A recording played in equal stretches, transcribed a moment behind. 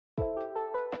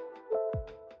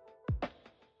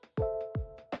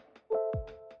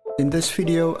In this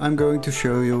video I'm going to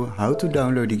show you how to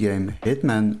download the game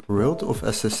HITMAN World of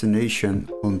Assassination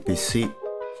on PC.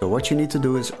 So what you need to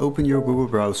do is open your Google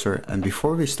browser, and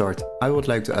before we start I would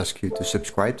like to ask you to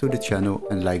subscribe to the channel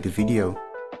and like the video.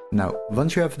 Now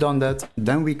once you have done that,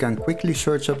 then we can quickly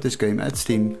search up this game at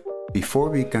Steam before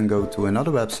we can go to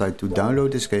another website to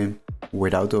download this game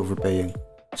without overpaying.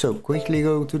 So quickly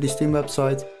go to the Steam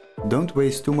website. Don't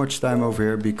waste too much time over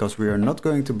here because we are not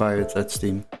going to buy it at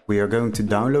Steam. We are going to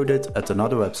download it at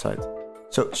another website.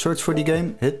 So search for the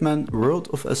game HITMAN World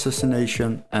of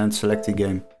Assassination and select the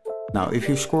game. Now if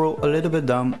you scroll a little bit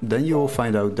down, then you will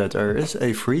find out that there is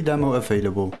a free demo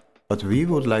available, but we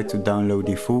would like to download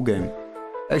the full game.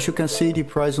 As you can see, the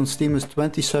price on Steam is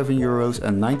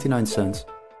 €27.99,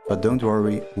 but don't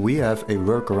worry, we have a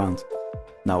workaround.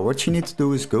 Now what you need to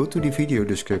do is go to the video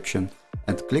description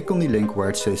and click on the link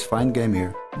where it says find game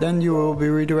here. Then you will be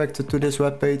redirected to this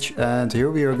webpage, and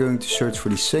here we are going to search for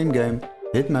the same game,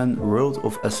 HITMAN World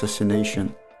of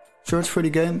Assassination. Search for the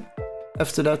game,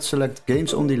 after that select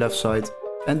games on the left side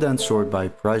and then sort by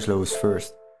price lowest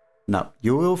first. Now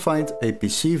you will find a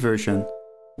PC version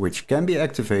which can be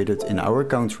activated in our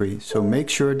country, so make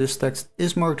sure this text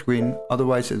is marked green,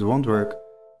 otherwise it won't work,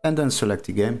 and then select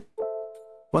the game.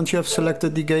 Once you have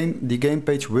selected the game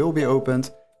page will be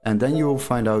opened, and then you will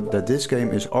find out that this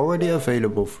game is already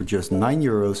available for just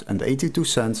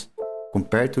 €9.82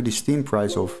 compared to the Steam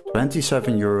price of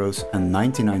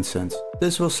 €27.99.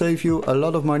 This will save you a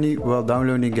lot of money while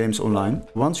downloading games online.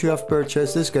 Once you have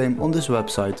purchased this game on this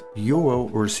website, you will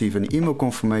receive an email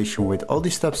confirmation with all the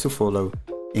steps to follow,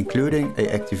 including an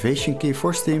activation key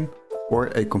for Steam or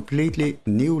a completely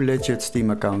new legit Steam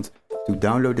account to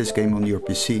download this game on your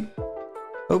PC.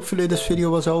 Hopefully this video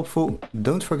was helpful.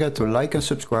 Don't forget to like and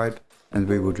subscribe, and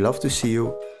we would love to see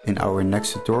you in our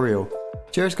next tutorial.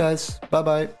 Cheers guys, bye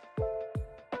bye.